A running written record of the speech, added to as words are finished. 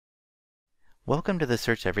Welcome to the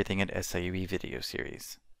Search Everything at SIUE video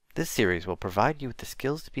series. This series will provide you with the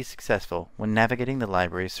skills to be successful when navigating the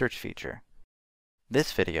library's search feature.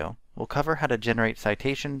 This video will cover how to generate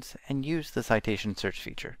citations and use the citation search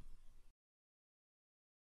feature.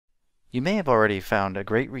 You may have already found a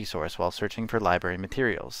great resource while searching for library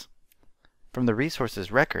materials. From the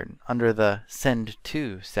resources record, under the Send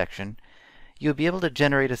To section, you'll be able to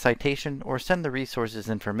generate a citation or send the resource's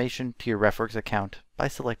information to your RefWorks account by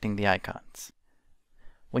selecting the icons.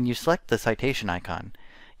 When you select the citation icon,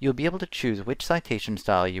 you'll be able to choose which citation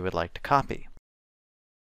style you would like to copy.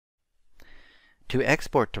 To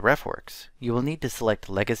export to RefWorks, you will need to select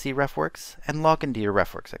Legacy RefWorks and log into your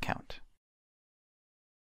RefWorks account.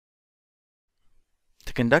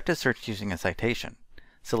 To conduct a search using a citation,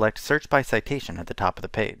 select Search by Citation at the top of the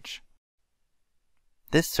page.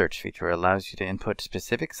 This search feature allows you to input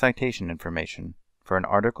specific citation information for an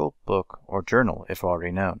article, book, or journal if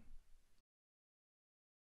already known.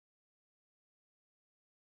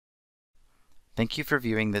 Thank you for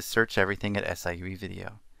viewing this Search Everything at SIUE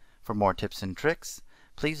video. For more tips and tricks,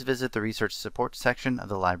 please visit the Research Support section of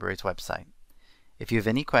the library's website. If you have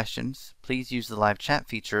any questions, please use the live chat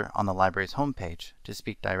feature on the library's homepage to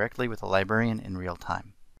speak directly with a librarian in real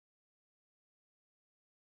time.